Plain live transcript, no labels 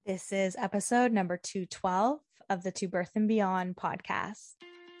This is episode number 212 of the To Birth and Beyond podcast.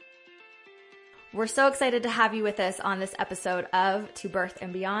 We're so excited to have you with us on this episode of To Birth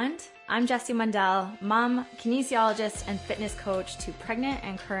and Beyond. I'm Jessie Mundell, mom, kinesiologist, and fitness coach to pregnant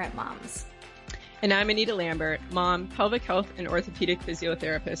and current moms. And I'm Anita Lambert, mom, pelvic health, and orthopedic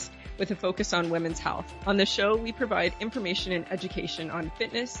physiotherapist with a focus on women's health. On the show, we provide information and education on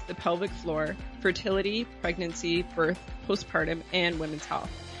fitness, the pelvic floor, fertility, pregnancy, birth, postpartum, and women's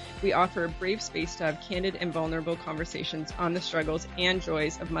health. We offer a brave space to have candid and vulnerable conversations on the struggles and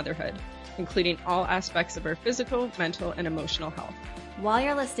joys of motherhood, including all aspects of our physical, mental, and emotional health. While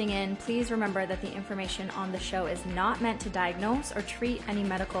you're listening in, please remember that the information on the show is not meant to diagnose or treat any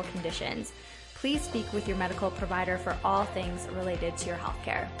medical conditions. Please speak with your medical provider for all things related to your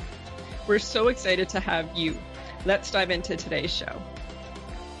healthcare. We're so excited to have you. Let's dive into today's show.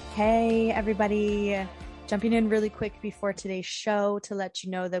 Hey, everybody. Jumping in really quick before today's show to let you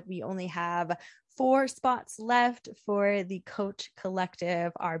know that we only have 4 spots left for the Coach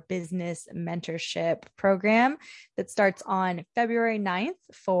Collective, our business mentorship program that starts on February 9th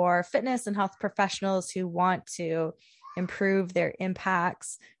for fitness and health professionals who want to improve their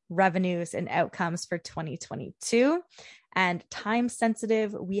impacts, revenues, and outcomes for 2022. And time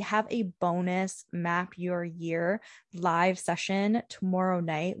sensitive, we have a bonus Map Your Year live session tomorrow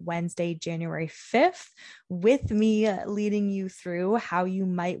night, Wednesday, January 5th, with me leading you through how you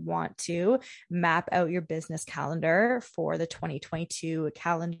might want to map out your business calendar for the 2022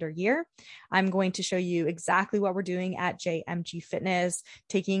 calendar year. I'm going to show you exactly what we're doing at JMG Fitness,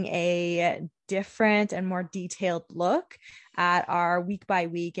 taking a different and more detailed look at our week by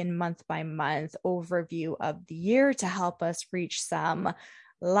week and month by month overview of the year to help us reach some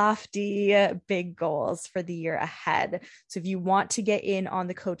lofty big goals for the year ahead. So if you want to get in on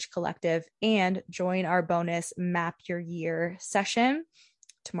the Coach Collective and join our bonus Map Your Year session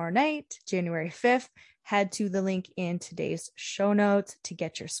tomorrow night, January 5th, head to the link in today's show notes to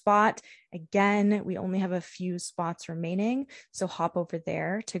get your spot. Again, we only have a few spots remaining, so hop over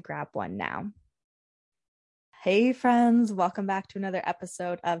there to grab one now. Hey friends, welcome back to another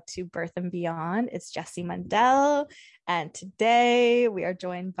episode of To Birth and Beyond. It's Jessie Mundell, and today we are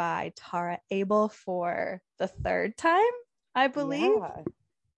joined by Tara Abel for the 3rd time, I believe. Yeah.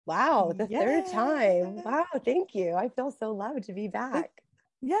 Wow, the 3rd time. Wow, thank you. I feel so loved to be back.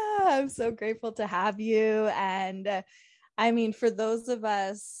 Yeah, I'm so grateful to have you. And I mean, for those of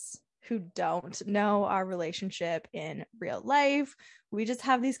us who don't know our relationship in real life, we just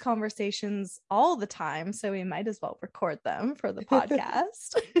have these conversations all the time, so we might as well record them for the podcast.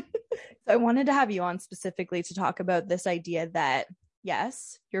 So I wanted to have you on specifically to talk about this idea that,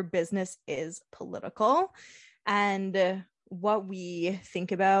 yes, your business is political, and what we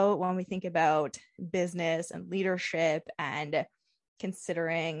think about when we think about business and leadership and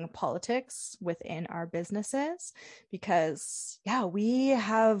considering politics within our businesses, because we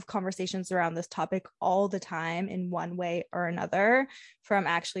have conversations around this topic all the time in one way or another, from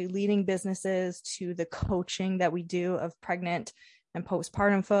actually leading businesses to the coaching that we do of pregnant and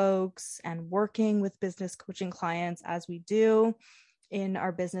postpartum folks, and working with business coaching clients as we do in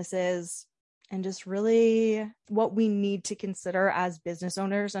our businesses, and just really what we need to consider as business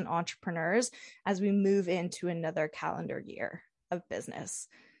owners and entrepreneurs as we move into another calendar year of business.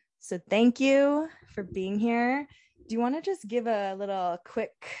 So thank you for being here. Do you want to just give a little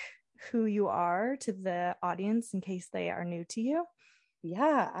quick who you are to the audience in case they are new to you?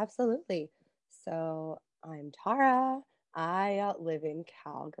 Yeah, absolutely. So I'm Tara. I live in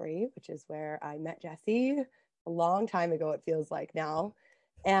Calgary, which is where I met Jessie a long time ago, it feels like now.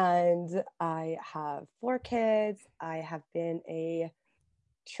 And I have 4 kids. I have been a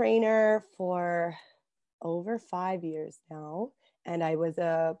trainer for over 5 years now. And I was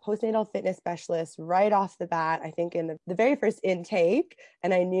a postnatal fitness specialist right off the bat, I think in the very first intake.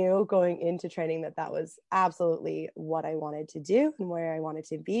 And I knew going into training that was absolutely what I wanted to do and where I wanted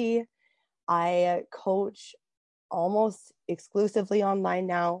to be. I coach almost exclusively online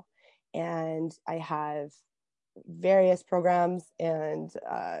now, and I have various programs and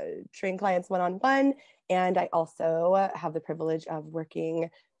train clients one-on-one. And I also have the privilege of working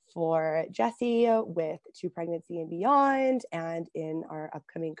for Jessie with To Pregnancy and Beyond, and in our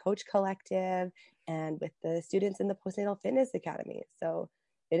upcoming Coach Collective, and with the students in the Postnatal Fitness Academy. So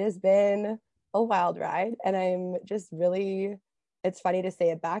it has been a wild ride, and I'm just really, it's funny to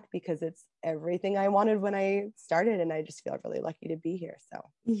say it back because it's everything I wanted when I started, and I just feel really lucky to be here. So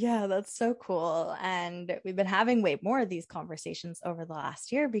yeah, that's so cool. And we've been having way more of these conversations over the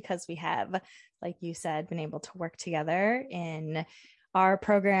last year because we have, like you said, been able to work together in our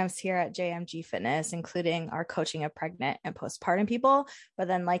programs here at JMG Fitness, including our coaching of pregnant and postpartum people. But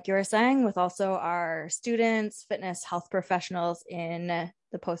then, like you were saying, with also our students, fitness health professionals in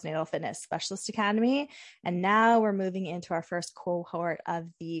the Postnatal Fitness Specialist Academy. And now we're moving into our first cohort of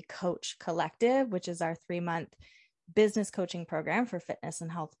the Coach Collective, which is our 3-month business coaching program for fitness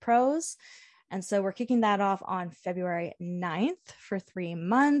and health pros. And so we're kicking that off on February 9th for 3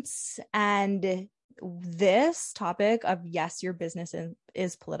 months. And this topic of, yes, your business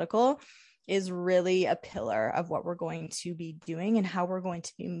is political, is really a pillar of what we're going to be doing and how we're going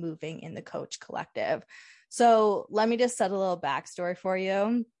to be moving in the Coach Collective. So let me just set a little backstory for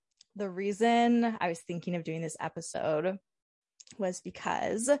you. The reason I was thinking of doing this episode was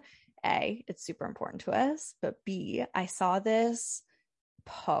because A, it's super important to us, but B, I saw this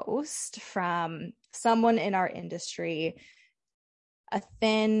post from someone in our industry, a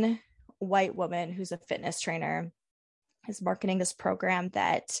thin white woman who's a fitness trainer, is marketing this program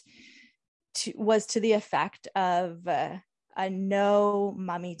that was to the effect of a no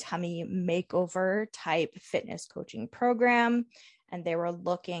mummy tummy makeover type fitness coaching program. And they were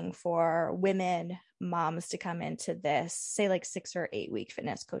looking for women, moms, to come into this, say like 6 or 8 week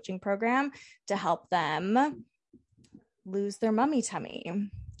fitness coaching program to help them lose their mummy tummy.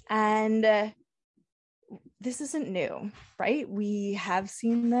 And this isn't new, right? We have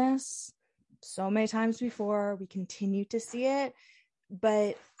seen this so many times before. We continue to see it.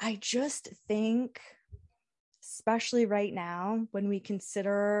 But I just think, especially right now, when we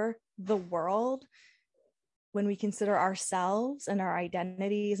consider the world, when we consider ourselves and our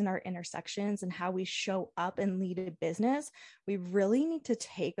identities and our intersections and how we show up and lead a business, we really need to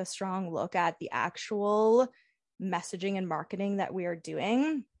take a strong look at the actual messaging and marketing that we are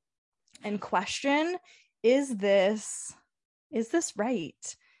doing and question, is this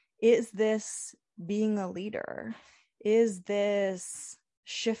right? Is this being a leader? Is this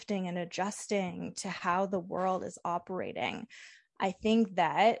shifting and adjusting to how the world is operating? I think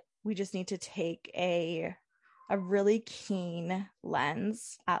that we just need to take a really keen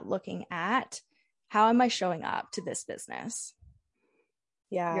lens at looking at, how am I showing up to this business?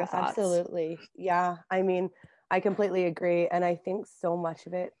 Yeah, absolutely. Yeah. I mean, I completely agree. And I think so much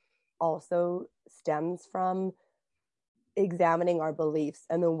of it also stems from examining our beliefs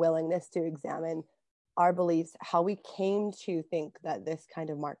and the willingness to examine our beliefs, how we came to think that this kind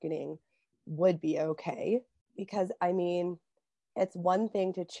of marketing would be okay. Because I mean, it's one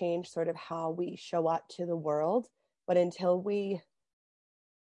thing to change sort of how we show up to the world, but until we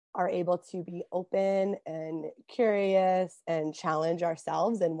are able to be open and curious and challenge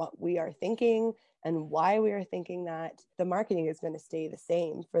ourselves and what we are thinking and why we are thinking that, the marketing is going to stay the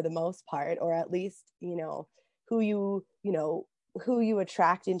same for the most part, or at least, who you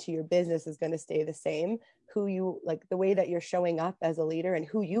attract into your business is going to stay the same. Who you, like, the way that you're showing up as a leader and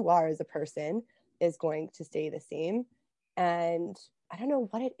who you are as a person is going to stay the same. And I don't know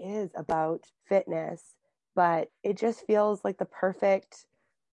what it is about fitness, but it just feels like the perfect,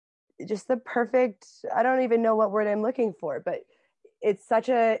 I don't even know what word I'm looking for, but it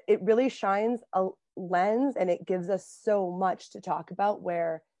really shines a lens and it gives us so much to talk about,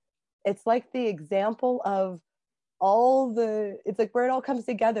 where it's like the example of it's like where it all comes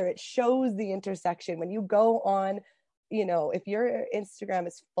together. It shows the intersection. When you go on, if your Instagram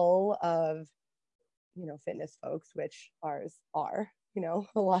is full of, fitness folks, which ours are,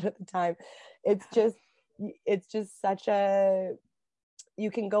 a lot of the time, it's just such a,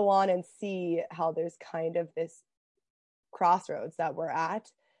 you can go on and see how there's kind of this crossroads that we're at,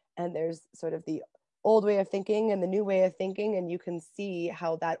 and there's sort of the old way of thinking and the new way of thinking, and you can see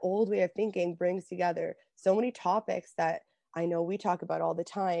how that old way of thinking brings together so many topics that I know we talk about all the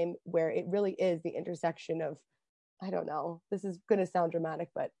time, where it really is the intersection of, I don't know, this is going to sound dramatic,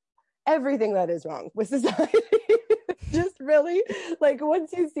 but everything that is wrong with society. Just really, like,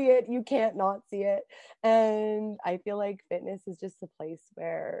 once you see it, you can't not see it. And I feel like fitness is just a place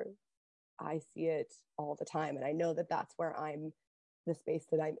where I see it all the time. And I know that that's where I'm, the space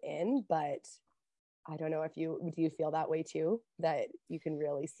that I'm in, but I don't know if do you feel that way too, that you can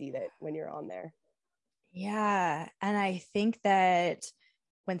really see that when you're on there? Yeah. And I think that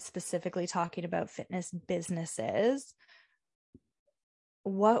when specifically talking about fitness businesses,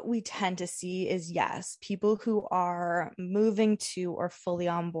 what we tend to see is, yes, people who are moving to or fully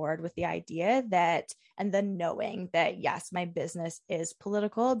on board with the idea that, and then knowing that, yes, my business is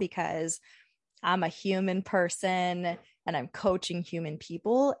political because I'm a human person and I'm coaching human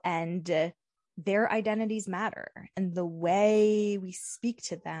people, and their identities matter, and the way we speak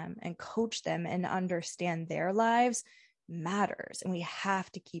to them and coach them and understand their lives matters, and we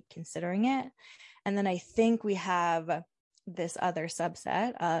have to keep considering it. And then I think we have this other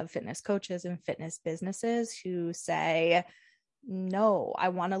subset of fitness coaches and fitness businesses who say, no, I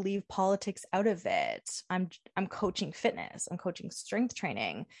want to leave politics out of it. I'm coaching fitness, I'm coaching strength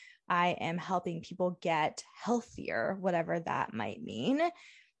training, I am helping people get healthier, whatever that might mean.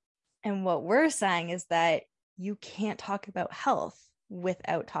 And what we're saying is that you can't talk about health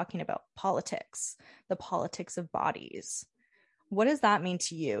without talking about politics, the politics of bodies. What does that mean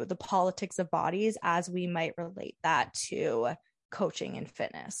to you, the politics of bodies, as we might relate that to coaching and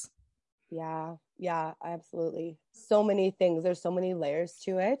fitness? Yeah, absolutely. So many things. There's so many layers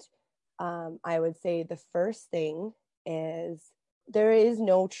to it. I would say the first thing is there is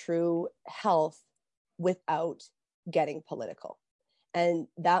no true health without getting political. And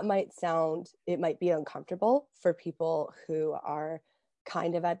that it might be uncomfortable for people who are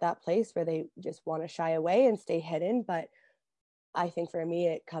kind of at that place where they just want to shy away and stay hidden. But I think for me,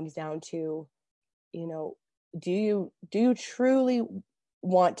 it comes down to, do you truly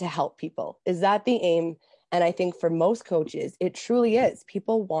want to help people? Is that the aim? And I think for most coaches, it truly is.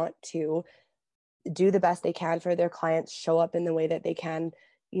 People want to do the best they can for their clients, show up in the way that they can,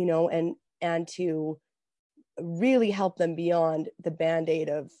 and to really help them beyond the band-aid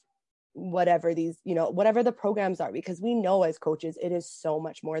of whatever whatever the programs are, because we know as coaches, it is so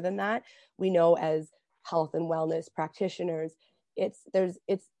much more than that. We know as health and wellness practitioners,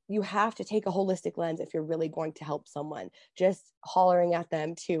 you have to take a holistic lens if you're really going to help someone. Just hollering at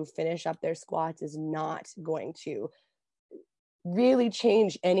them to finish up their squats is not going to really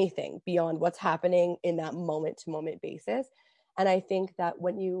change anything beyond what's happening in that moment to moment basis. And I think that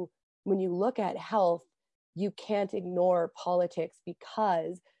when you look at health, you can't ignore politics,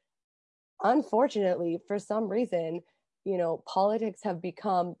 because unfortunately, for some reason, politics have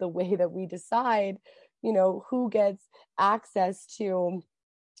become the way that we decide, who gets access to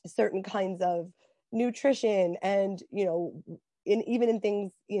certain kinds of nutrition, and even in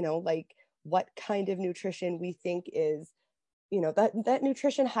things like what kind of nutrition we think is, that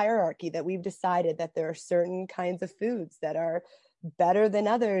nutrition hierarchy that we've decided that there are certain kinds of foods that are better than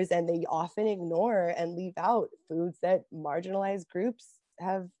others, and they often ignore and leave out foods that marginalized groups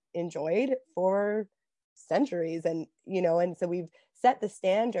have enjoyed for centuries. And and so we've set the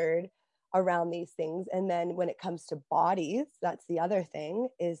standard around these things. And then when it comes to bodies, that's the other thing,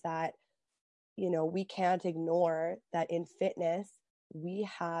 is that we can't ignore that in fitness we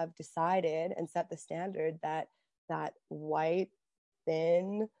have decided and set the standard that white,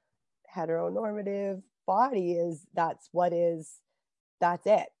 thin, heteronormative body that's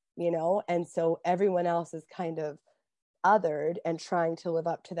it, and so everyone else is kind of othered and trying to live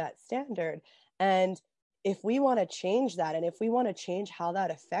up to that standard. And if we want to change that, and if we want to change how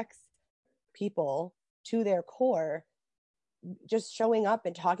that affects people to their core, just showing up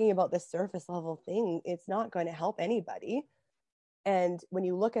and talking about this surface level thing, it's not going to help anybody. And when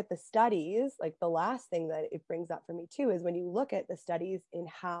you look at the studies, like the last thing that it brings up for me too is when you look at the studies in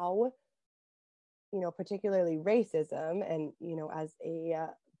how, particularly racism, and as a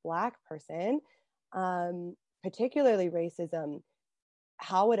Black person, particularly racism,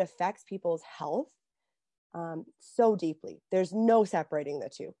 how it affects people's health so deeply. There's no separating the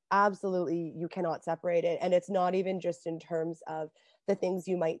two. Absolutely, you cannot separate it. And it's not even just in terms of the things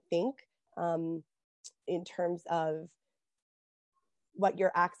you might think, in terms of what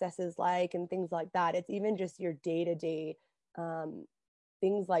your access is like and things like that. It's even just your day-to-day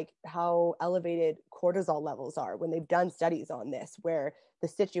things, like how elevated cortisol levels are. When they've done studies on this, where the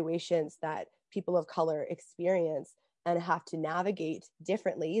situations that people of color experience and have to navigate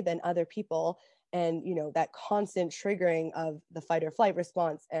differently than other people, and that constant triggering of the fight or flight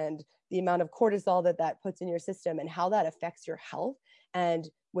response, and the amount of cortisol that puts in your system, and how that affects your health. And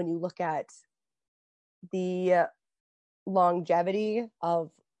when you look at the longevity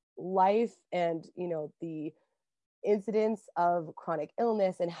of life, and the incidence of chronic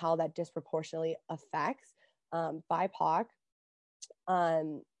illness, and how that disproportionately affects BIPOC,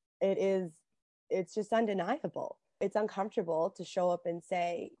 it's just undeniable. It's uncomfortable to show up and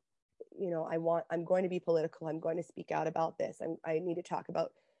say, I'm going to be political. I'm going to speak out about this. I need to talk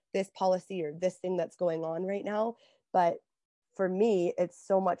about this policy or this thing that's going on right now. But for me, it's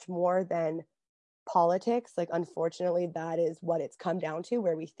so much more than politics. Like, unfortunately, that is what it's come down to,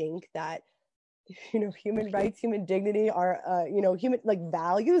 where we think that, human rights, human dignity are, human, like,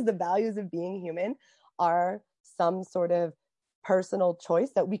 values, the values of being human are some sort of personal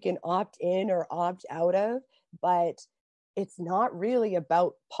choice that we can opt in or opt out of. But it's not really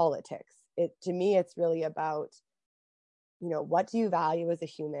about politics. To me, it's really about, what do you value as a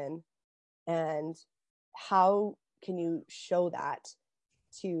human, and how can you show that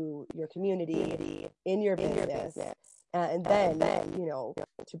to your community, in your business, And then, you know,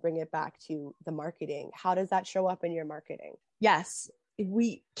 to bring it back to the marketing, how does that show up in your marketing? Yes,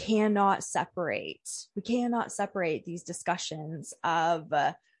 we cannot separate these discussions of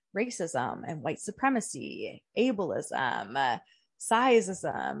racism and white supremacy, ableism,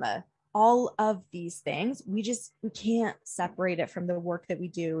 sizeism, all of these things. We can't separate it from the work that we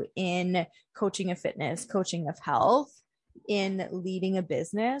do in coaching of fitness, coaching of health, in leading a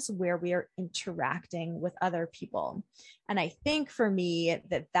business where we are interacting with other people. And I think for me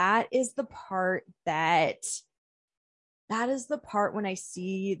that is the part when I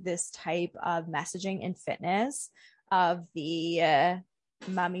see this type of messaging in fitness of the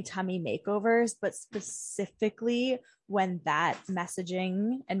mommy tummy makeovers, but specifically when that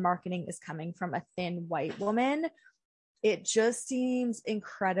messaging and marketing is coming from a thin white woman, it just seems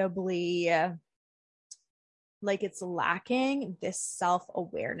incredibly like it's lacking this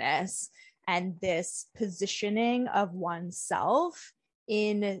self-awareness and this positioning of oneself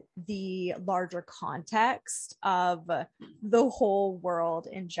in the larger context of the whole world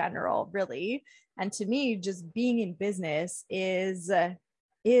in general, really. And to me, just being in business is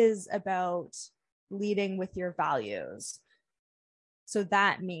about leading with your values. So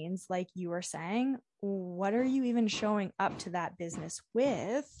that means, like you were saying, what are you even showing up to that business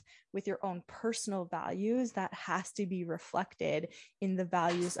with your own personal values that has to be reflected in the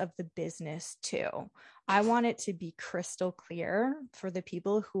values of the business too. I want it to be crystal clear for the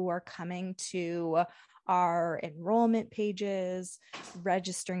people who are coming to our enrollment pages,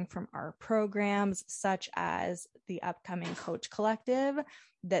 registering from our programs, such as the upcoming Coach Collective,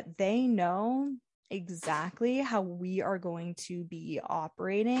 that they know exactly how we are going to be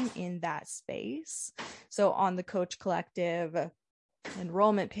operating in that space. So on the Coach Collective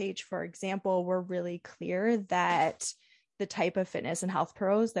enrollment page, for example, we're really clear that the type of fitness and health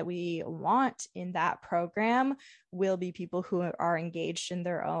pros that we want in that program will be people who are engaged in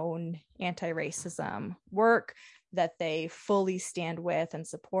their own anti-racism work, that they fully stand with and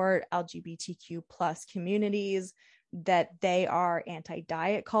support LGBTQ plus communities, that they are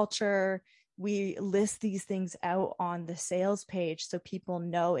anti-diet culture. We list these things out on the sales page so people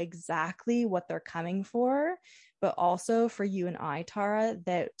know exactly what they're coming for, but also for you and I, Tara,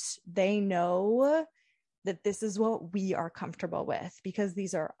 that they know that this is what we are comfortable with, because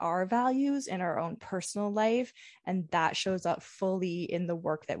these are our values in our own personal life. And that shows up fully in the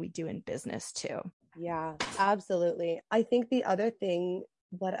work that we do in business too. Yeah, absolutely. I think the other thing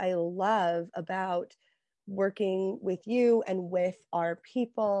what I love about working with you and with our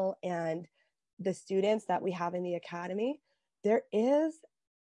people and the students that we have in the academy, it's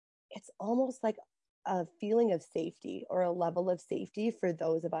almost like a feeling of safety or a level of safety for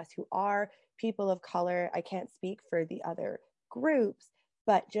those of us who are people of color. I can't speak for the other groups,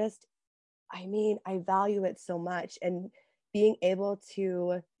 but I value it so much. And being able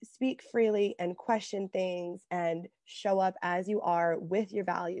to speak freely and question things and show up as you are with your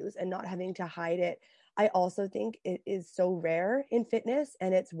values and not having to hide it. I also think it is so rare in fitness.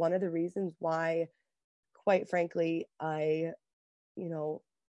 And it's one of the reasons why, quite frankly, I,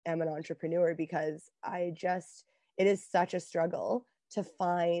 am an entrepreneur, because it is such a struggle to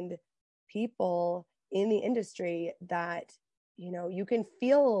find people in the industry that, you can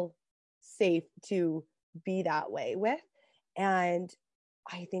feel safe to be that way with. And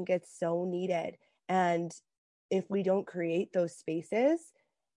I think it's so needed. And if we don't create those spaces,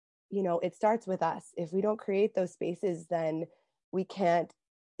 it starts with us. If we don't create those spaces, then we can't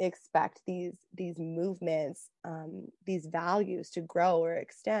expect these movements, these values to grow or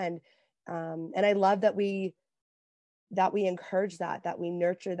extend. And I love that we encourage that we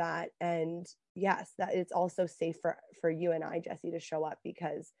nurture that. And yes, that it's also safe for you and I, Jessie, to show up,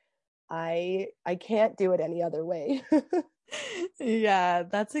 because I can't do it any other way. Yeah,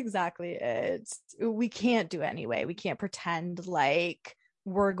 that's exactly it. We can't do it anyway. We can't pretend like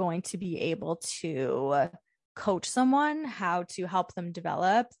we're going to be able to coach someone how to help them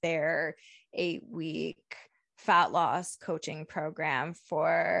develop their 8-week fat loss coaching program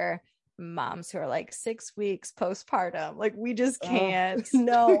for moms who are like 6 weeks postpartum. Like, we just can't.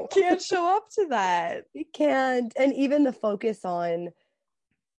 No, we can't show up to that. We can't. And even the focus on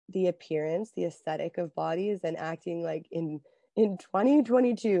the appearance, the aesthetic of bodies, and acting like in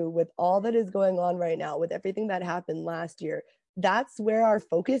 2022, with all that is going on right now, with everything that happened last year, that's where our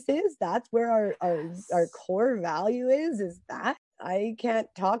focus is. That's where our core value is that. I can't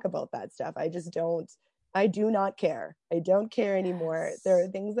talk about that stuff. I do not care. I don't care anymore. Yes. There are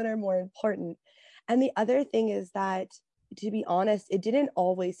things that are more important. And the other thing is that, to be honest, it didn't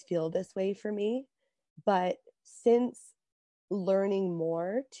always feel this way for me. But since learning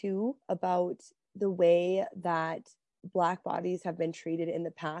more too about the way that Black bodies have been treated in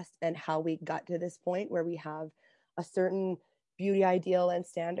the past and how we got to this point where we have a certain beauty ideal and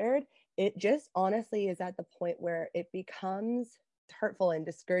standard, it just honestly is at the point where it becomes hurtful and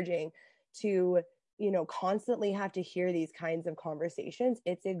discouraging to, constantly have to hear these kinds of conversations.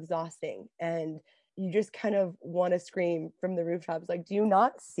 It's exhausting. And you just kind of want to scream from the rooftops, like, do you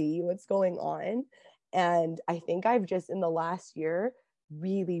not see what's going on? And I think I've just in the last year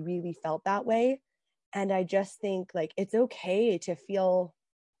really, really felt that way. And I just think like it's okay to feel.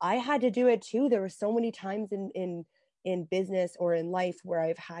 I had to do it too. There were so many times in business or in life where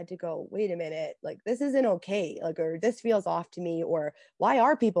I've had to go, wait a minute, like this isn't okay, like, or this feels off to me, or why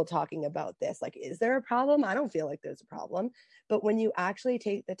are people talking about this? Like, is there a problem? I don't feel like there's a problem. But when you actually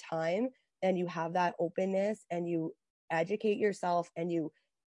take the time and you have that openness and you educate yourself and you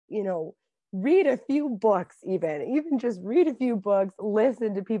know, read a few books, even just read a few books,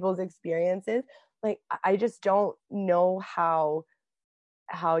 listen to people's experiences. Like, I just don't know how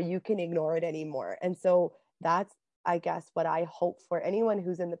you can ignore it anymore. And so that's, I guess, what I hope for anyone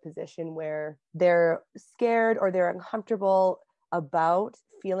who's in the position where they're scared or they're uncomfortable about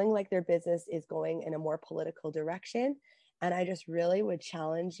feeling like their business is going in a more political direction. And I just really would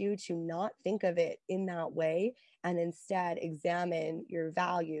challenge you to not think of it in that way, and instead examine your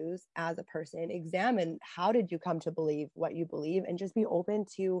values as a person, examine how did you come to believe what you believe, and just be open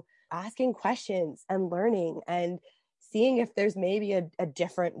to asking questions and learning and seeing if there's maybe a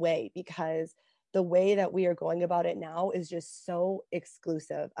different way, because the way that we are going about it now is just so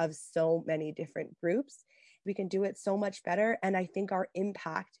exclusive of so many different groups. We can do it so much better. And I think our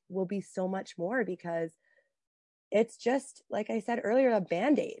impact will be so much more, because it's just, like I said earlier, a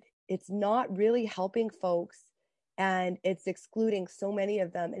Band-Aid. It's not really helping folks, and it's excluding so many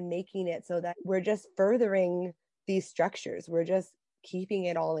of them and making it so that we're just furthering these structures. We're just keeping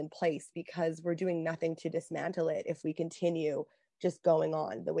it all in place because we're doing nothing to dismantle it if we continue just going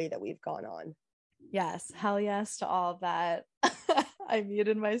on the way that we've gone on. Yes, hell yes to all of that. I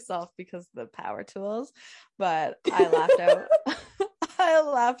muted myself because of the power tools, but I laughed out. I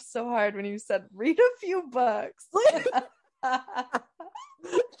laughed so hard when you said read a few books.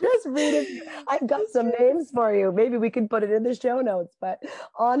 Just read it. I've got some names for you. Maybe we can put it in the show notes. But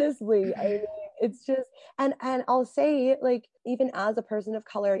honestly, I mean, it's just, and I'll say, like, even as a person of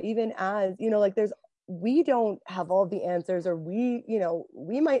color, even as, like, we don't have all the answers, or we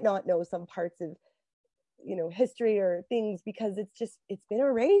might not know some parts of, history or things, because it's been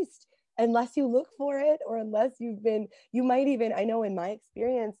erased unless you look for it, or unless you might even, I know in my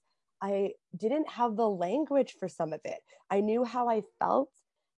experience, I didn't have the language for some of it. I knew how I felt,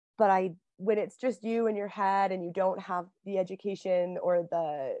 but when it's just you in your head and you don't have the education or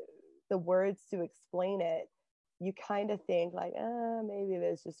the words to explain it, you kind of think like, maybe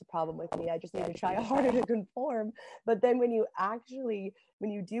there's just a problem with me. I just need to try harder to conform. But then when you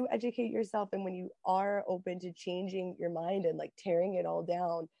do educate yourself, and when you are open to changing your mind and like tearing it all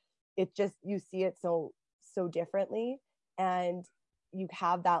down, it just, you see it so differently, and you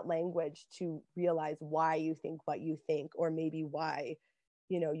have that language to realize why you think what you think, or maybe why,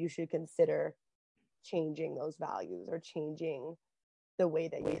 you should consider changing those values or changing the way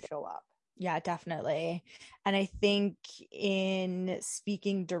that you show up. Yeah, definitely. And I think in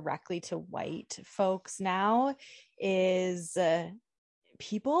speaking directly to white folks now is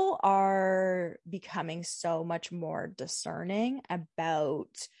people are becoming so much more discerning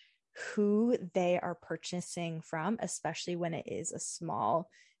about who they are purchasing from, especially when it is a small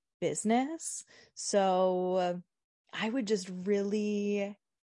business. So I would just really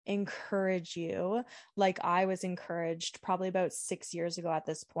encourage you, like I was encouraged probably about 6 years ago at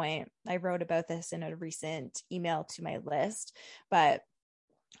this point. I wrote about this in a recent email to my list, but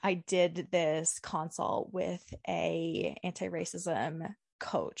I did this consult with a anti-racism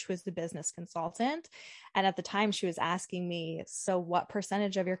coach who was the business consultant. And at the time she was asking me, so what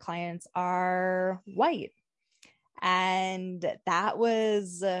percentage of your clients are white? And that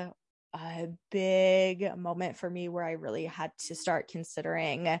was a big moment for me where I really had to start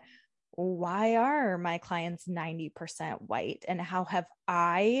considering, why are my clients 90% white, and how have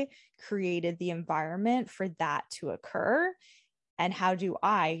I created the environment for that to occur? And how do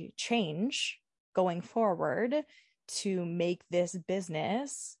I change going forward to make this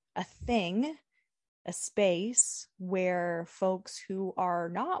business a thing, a space where folks who are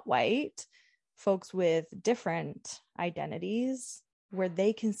not white, folks with different identities, where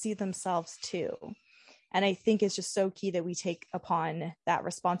they can see themselves too. And I think it's just so key that we take upon that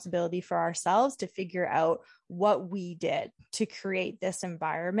responsibility for ourselves to figure out what we did to create this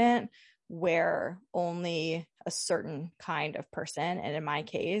environment where only a certain kind of person, and in my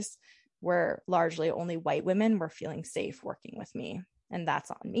case, where largely only white women were feeling safe working with me. And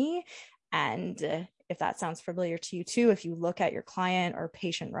that's on me. And if that sounds familiar to you too, if you look at your client or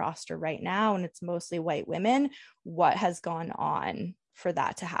patient roster right now and it's mostly white women, what has gone on for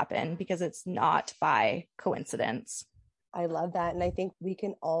that to happen? Because it's not by coincidence. I love that. And I think we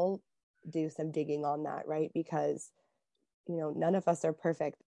can all do some digging on that, right? Because, none of us are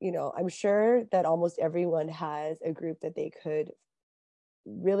perfect. I'm sure that almost everyone has a group that they could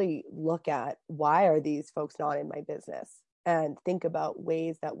really look at. Why are these folks not in my business? And think about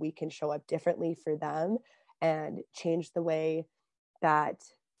ways that we can show up differently for them and change the way that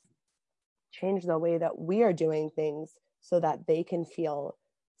we are doing things so that they can feel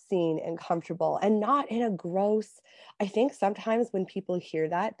seen and comfortable and not in a gross. I think sometimes when people hear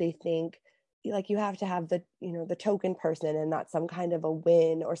that, they think like you have to have the token person and that's some kind of a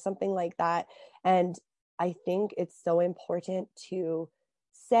win or something like that. And I think it's so important to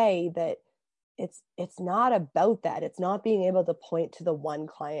say that it's not about that. It's not being able to point to the one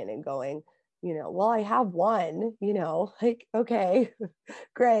client and going, well, I have one, like, okay,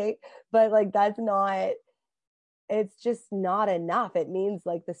 great. But like, it's just not enough. It means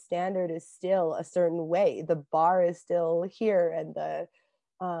like the standard is still a certain way. The bar is still here and the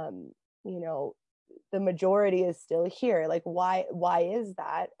majority is still here. Like, why is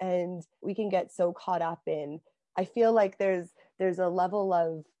that? And we can get so caught up in, I feel like there's a level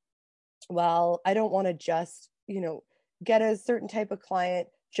of, well, I don't want to just, get a certain type of client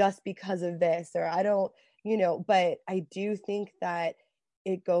just because of this, or I don't, but I do think that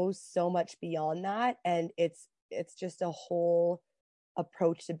it goes so much beyond that. And it's just a whole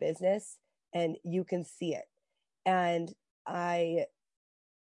approach to business and you can see it. And I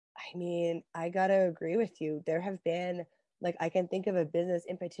mean, I gotta agree with you. There have been, like, I can think of a business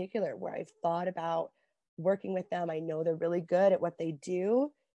in particular where I've thought about working with them. I know they're really good at what they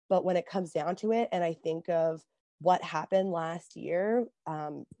do, but when it comes down to it, and I think of what happened last year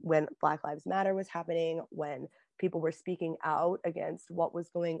when Black Lives Matter was happening, when people were speaking out against what was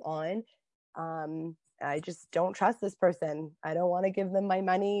going on, I just don't trust this person. I don't want to give them my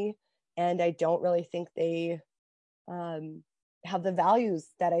money, and I don't really think they have the values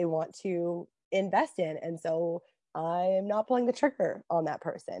that I want to invest in. And so I am not pulling the trigger on that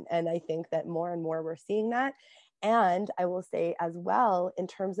person. And I think that more and more we're seeing that. And I will say as well, in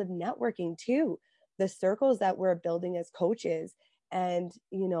terms of networking too, the circles that we're building as coaches, and,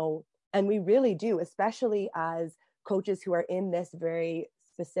 and we really do, especially as coaches who are in this very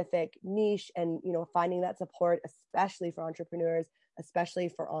specific niche and, finding that support, especially for entrepreneurs, especially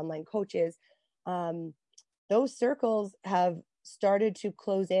for online coaches. Those circles have started to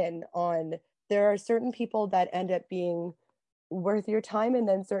close in on, there are certain people that end up being worth your time and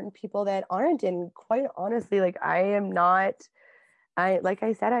then certain people that aren't. And quite honestly, like like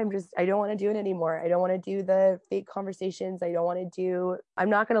I said, I don't want to do it anymore. I don't want to do the fake conversations. I'm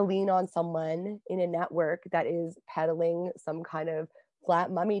not going to lean on someone in a network that is peddling some kind of flat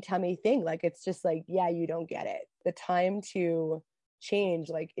mummy tummy thing. Like, it's just like, yeah, you don't get it. The time to change,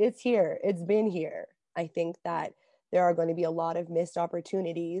 like, it's here. It's been here. I think that there are going to be a lot of missed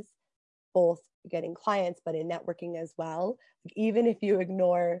opportunities, both getting clients, but in networking as well. Even if you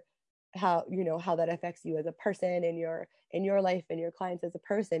ignore how that affects you as a person in your life and your clients as a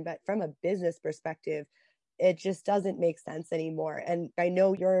person, but from a business perspective, it just doesn't make sense anymore. And I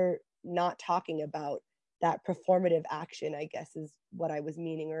know you're not talking about that performative action, I guess is what I was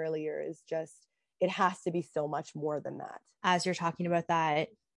meaning earlier, is just, it has to be so much more than that. As you're talking about that,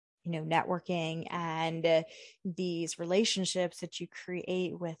 networking and these relationships that you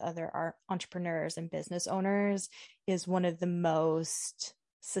create with other entrepreneurs and business owners is one of the most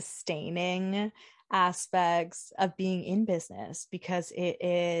sustaining aspects of being in business, because it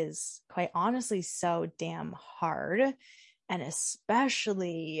is quite honestly so damn hard. And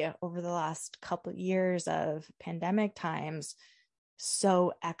especially over the last couple of years of pandemic times,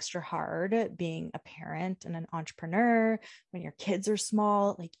 so extra hard being a parent and an entrepreneur when your kids are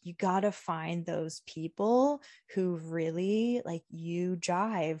small. Like, you got to find those people who really, like, you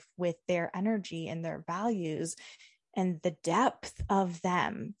jive with their energy and their values and the depth of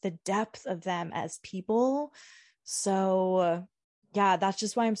them as people. So yeah, that's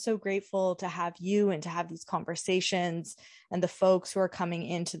just why I'm so grateful to have you and to have these conversations and the folks who are coming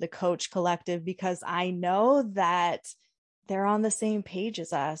into the Coach Collective, because I know that they're on the same page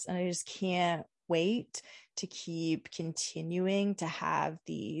as us. And I just can't wait to keep continuing to have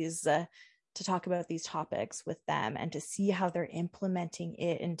these, to talk about these topics with them and to see how they're implementing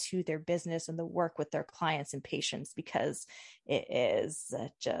it into their business and the work with their clients and patients, because it is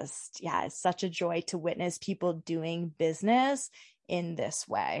just, yeah, it's such a joy to witness people doing business in this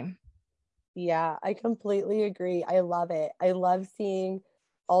way. Yeah, I completely agree. I love it. I love seeing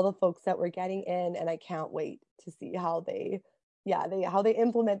all the folks that we're getting in, and I can't wait to see how how they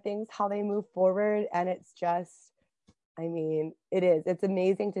implement things, how they move forward. And it's just, I mean, it's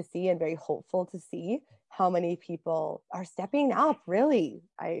amazing to see and very hopeful to see how many people are stepping up. Really,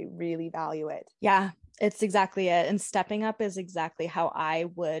 I really value it. Yeah, it's exactly it. And stepping up is exactly how I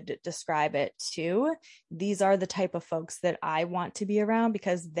would describe it too. These are the type of folks that I want to be around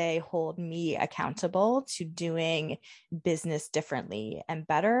because they hold me accountable to doing business differently and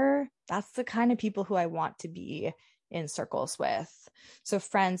better. That's the kind of people who I want to be in circles with. So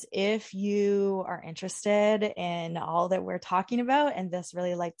friends, if you are interested in all that we're talking about and this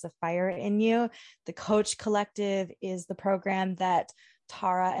really lights a fire in you, the Coach Collective is the program that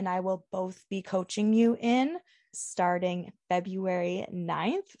Tara and I will both be coaching you in starting February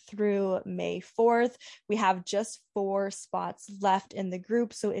 9th through May 4th. We have just 4 spots left in the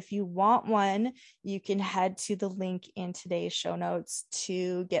group. So if you want one, you can head to the link in today's show notes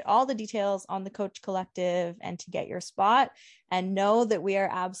to get all the details on the Coach Collective and to get your spot. And know that we are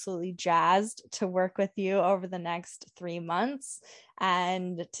absolutely jazzed to work with you over the next 3 months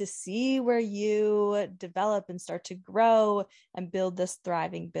and to see where you develop and start to grow and build this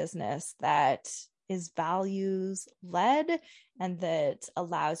thriving business that is values led and that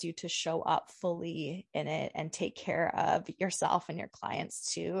allows you to show up fully in it and take care of yourself and your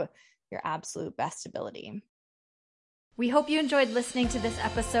clients to your absolute best ability. We hope you enjoyed listening to this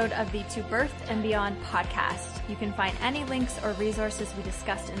episode of the To Birth and Beyond podcast. You can find any links or resources we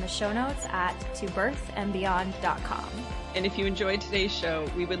discussed in the show notes at tobirthandbeyond.com. And if you enjoyed today's show,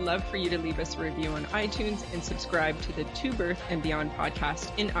 we would love for you to leave us a review on iTunes and subscribe to the To Birth and Beyond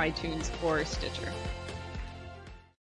podcast in iTunes or Stitcher.